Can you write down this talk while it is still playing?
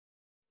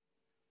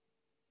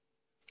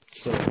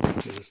So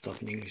this is stuff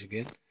in English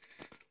again.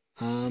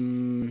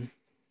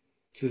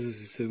 This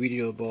is a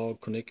video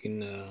about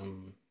connecting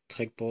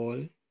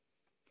Trackball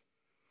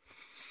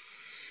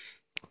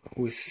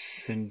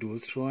with Dual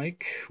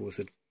Strike with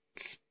a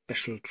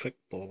special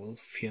Trackball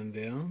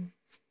firmware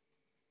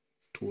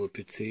to a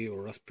PC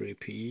or Raspberry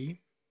Pi.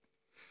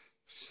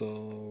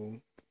 So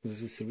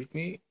this is the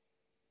README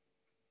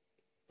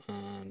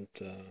and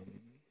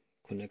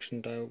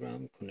connection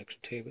diagram, connection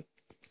table.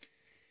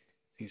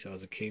 These are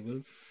the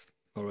cables.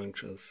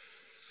 Orange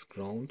is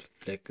ground,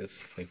 black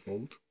is 5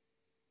 volt.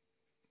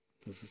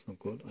 This is not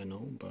good, I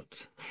know,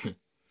 but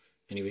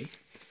anyway.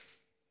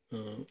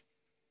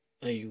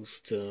 I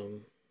used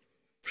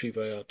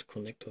pre-wired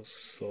connectors,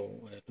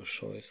 so I had no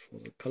choice for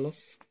the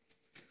colors.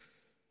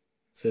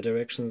 The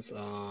directions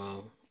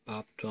are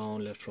up,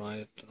 down, left,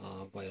 right,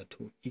 via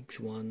to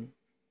X1,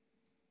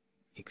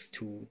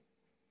 X2,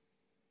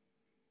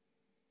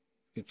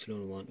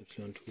 Y1,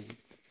 Y2.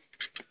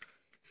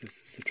 This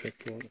is the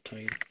trackball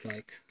I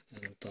like,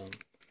 and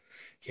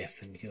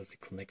yes, and here's the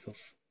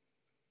connectors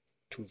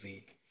to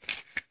the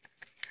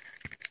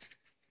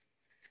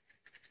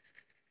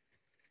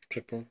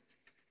trackball.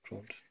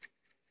 Ground.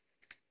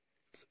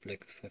 The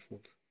black is 5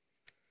 volt.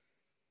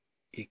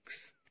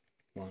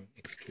 X1,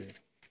 X2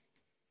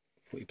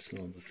 for Y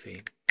the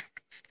same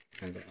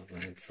on the other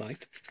hand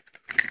side.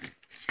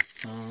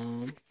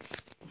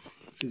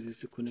 This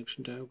is the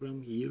connection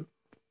diagram here,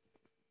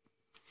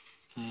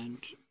 and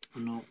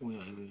now we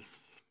are able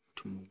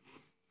to move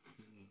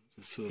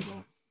the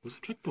server with a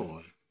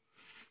trackball.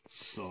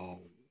 So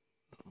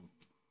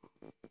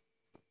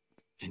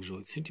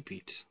enjoy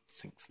Centipede.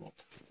 Thanks a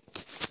lot.